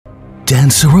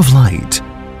dancer of light,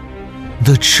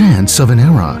 the chance of an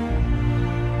era,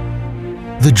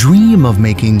 the dream of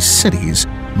making cities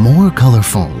more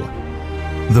colorful,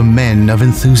 the men of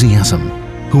enthusiasm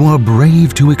who are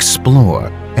brave to explore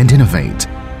and innovate,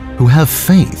 who have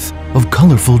faith of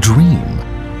colorful dream.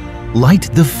 Light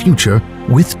the future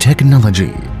with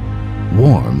technology.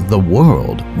 Warm the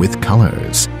world with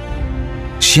colors.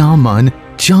 Xiamen,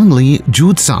 Qiangli,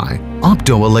 Jucai,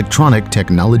 Opto-Electronic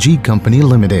Technology Company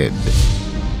Limited.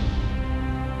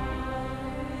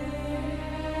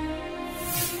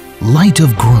 Light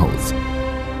of growth.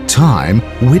 Time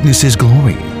witnesses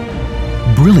glory.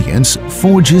 Brilliance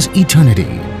forges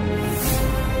eternity.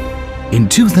 In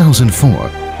 2004,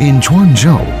 in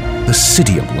Quanzhou, the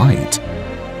city of light,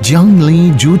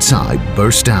 Qiangli Jucai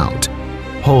burst out,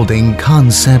 holding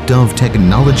concept of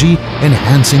technology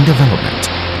enhancing development,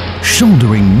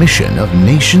 shouldering mission of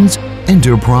nations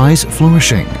enterprise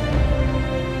flourishing.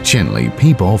 Qiangli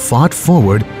people fought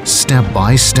forward step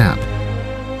by step.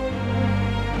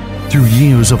 Through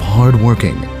years of hard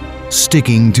working,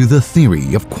 sticking to the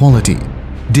theory of quality,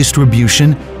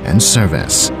 distribution, and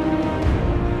service.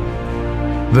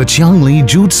 The Qiangli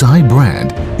Jucai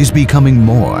brand is becoming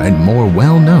more and more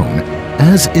well-known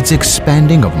as it's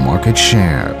expanding of market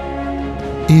share.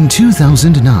 In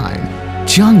 2009,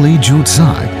 Qiangli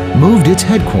Jucai moved its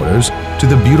headquarters to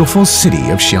the beautiful city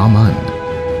of Xiamen.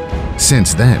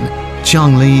 Since then,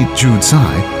 Qiangli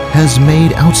Jucai has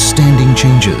made outstanding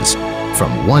changes,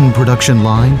 from 1 production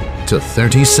line to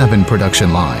 37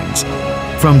 production lines,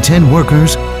 from 10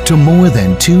 workers to more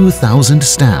than 2,000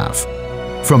 staff,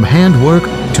 from handwork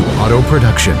to auto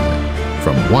production,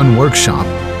 from 1 workshop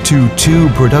to 2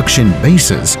 production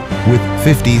bases with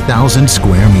 50,000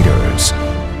 square meters.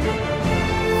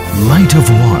 Light of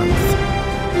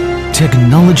warmth.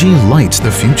 Technology lights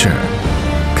the future.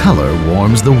 Color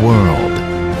warms the world.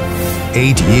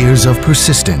 8 years of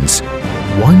persistence.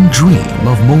 1 dream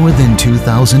of more than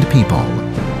 2,000 people.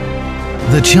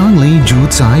 The Qiangli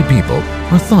Jucai people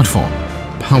are thoughtful,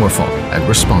 powerful, and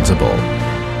responsible.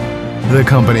 The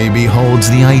company beholds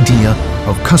the idea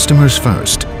of customers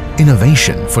first,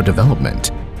 innovation for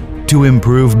development, to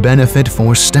improve benefit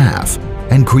for staff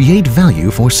and create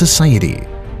value for society,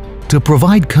 to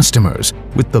provide customers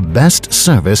with the best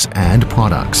service and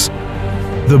products.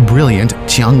 The brilliant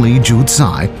Qiangli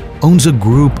Jucai owns a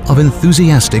group of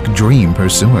enthusiastic dream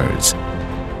pursuers.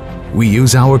 We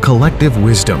use our collective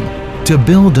wisdom to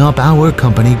build up our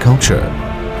company culture,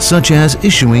 such as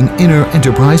issuing Inner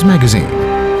Enterprise magazine,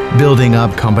 building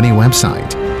up company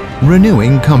website,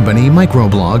 renewing company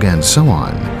microblog, and so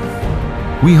on.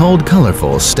 We hold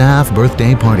colorful staff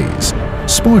birthday parties,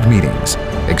 sport meetings,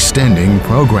 extending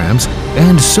programs,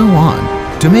 and so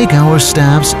on to make our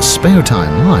staff's spare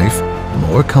time life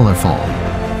more colorful.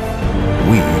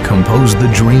 We compose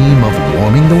the dream of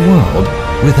warming the world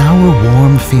with our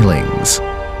warm feelings.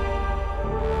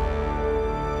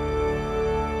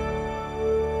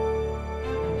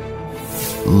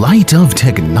 Light of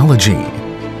technology.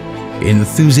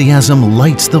 Enthusiasm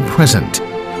lights the present.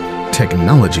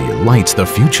 Technology lights the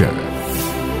future.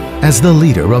 As the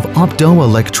leader of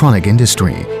opto-electronic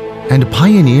industry and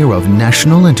pioneer of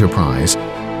national enterprise,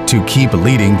 to keep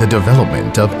leading the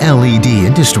development of LED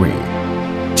industry,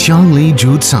 Qiangli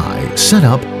Jucai set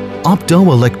up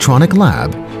Opto-Electronic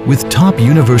Lab with top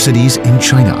universities in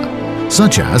China,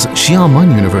 such as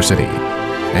Xiamen University,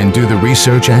 and do the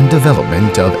research and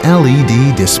development of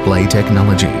LED display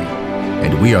technology.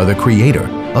 And we are the creator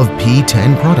of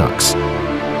P10 products.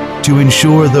 To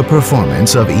ensure the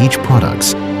performance of each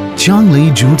products,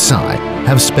 Qiangli Jucai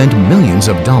have spent millions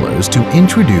of dollars to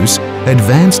introduce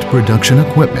advanced production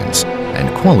equipment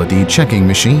and quality checking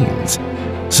machines,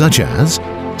 such as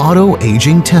auto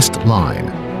aging test line,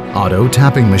 auto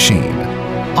tapping machine,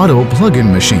 auto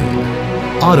plug-in machine,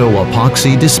 auto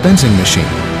epoxy dispensing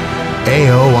machine,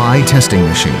 AOI testing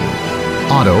machine,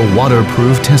 auto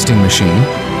waterproof testing machine,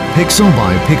 pixel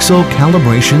by pixel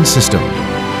calibration system.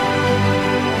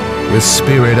 With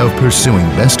spirit of pursuing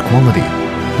best quality,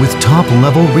 with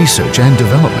top-level research and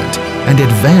development and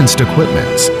advanced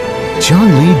equipments,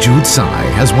 Qiangli Jucai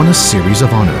has won a series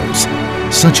of honors,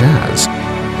 such as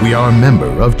we are a member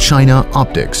of China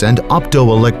Optics and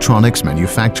Opto-Electronics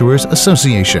Manufacturers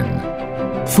Association,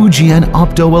 Fujian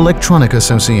Opto-Electronic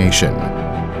Association,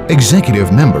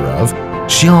 executive member of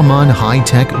Xiamen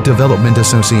High-Tech Development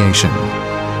Association.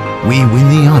 We win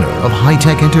the honor of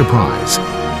High-Tech Enterprise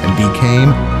and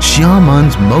became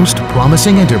Xiamen's most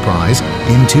promising enterprise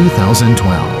in 2012.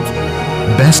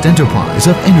 Best Enterprise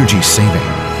of Energy Saving.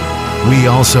 We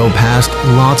also passed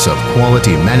lots of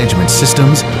quality management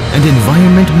systems and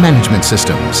environment management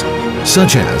systems,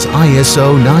 such as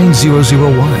ISO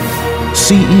 9001,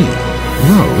 CE,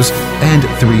 ROSE, and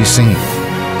 3C,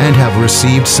 and have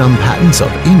received some patents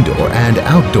of indoor and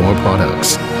outdoor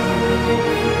products.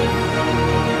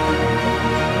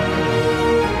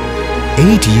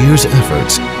 8 years'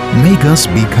 efforts make us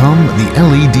become the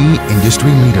LED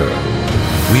industry leader.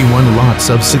 We won lots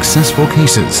of successful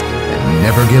cases and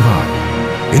never give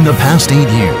up. In the past 8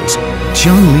 years,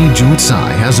 Qiangli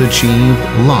Jucai has achieved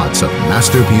lots of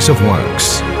masterpiece of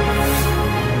works.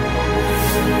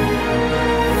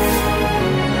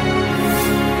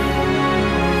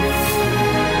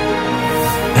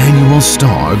 Annual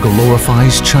star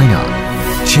glorifies China.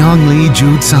 Qiangli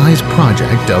Jucai's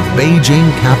project of Beijing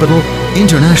Capital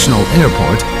International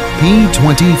Airport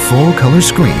P20 full-color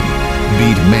screen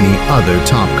beat many other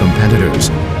top competitors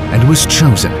and was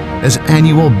chosen as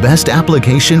annual Best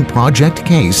Application Project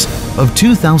Case of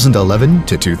 2011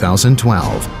 to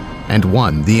 2012 and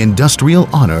won the industrial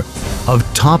honor of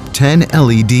Top 10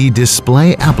 LED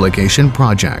Display Application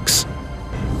Projects.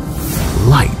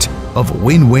 Light of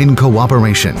win-win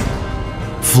cooperation.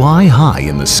 Fly high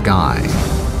in the sky.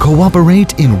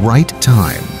 Cooperate in right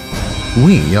time.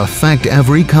 We affect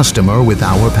every customer with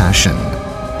our passion.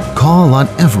 Call on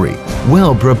every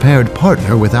well-prepared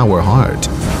partner with our heart.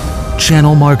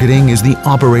 Channel marketing is the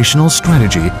operational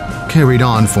strategy carried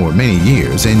on for many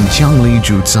years in Qiangli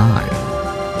Jucai.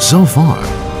 So far,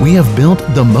 we have built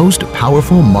the most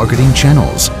powerful marketing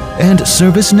channels and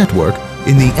service network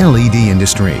in the LED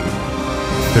industry.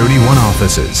 31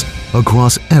 offices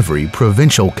across every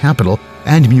provincial capital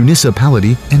and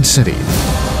municipality and city.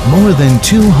 More than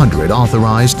 200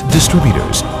 authorized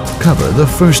distributors cover the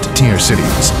first-tier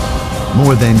cities.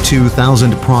 More than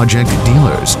 2,000 project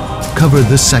dealers cover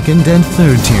the second and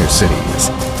third-tier cities.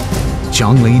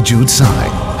 Qiangli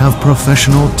Jucai have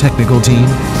professional technical team,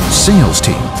 sales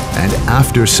team, and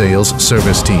after-sales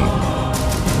service team.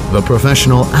 The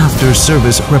professional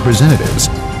after-service representatives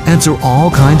answer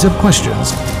all kinds of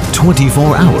questions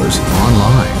 24 hours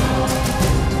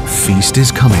online. Feast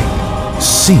is coming.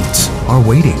 Seats are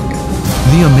waiting.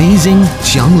 The amazing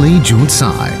Qiangli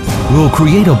Jucai will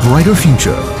create a brighter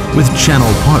future with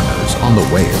channel partners on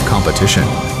the way of competition.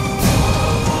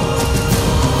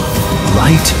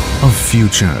 Light of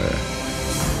future.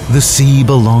 The sea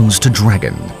belongs to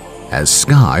dragon, as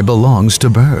sky belongs to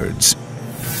birds.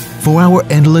 For our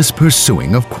endless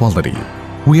pursuing of quality,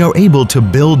 we are able to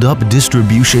build up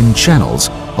distribution channels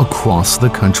across the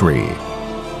country.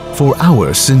 For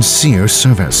our sincere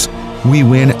service, we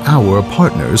win our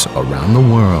partners around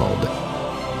the world.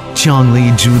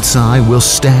 Qiangli Jucai will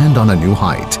stand on a new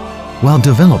height while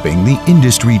developing the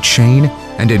industry chain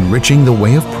and enriching the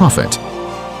way of profit.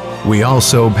 We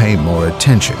also pay more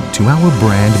attention to our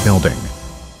brand building,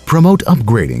 promote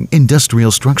upgrading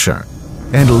industrial structure,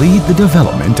 and lead the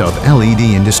development of LED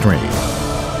industry.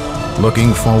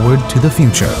 Looking forward to the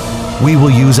future, we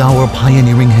will use our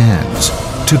pioneering hands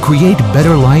to create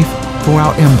better life for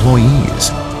our employees,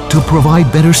 to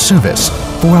provide better service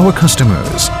for our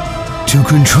customers, to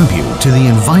contribute to the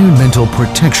environmental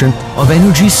protection of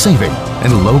energy saving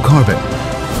and low carbon,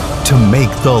 to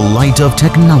make the light of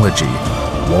technology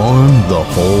warm the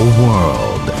whole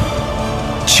world.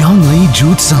 Qiangli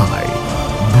Jucai,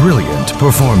 brilliant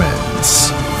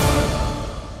performance.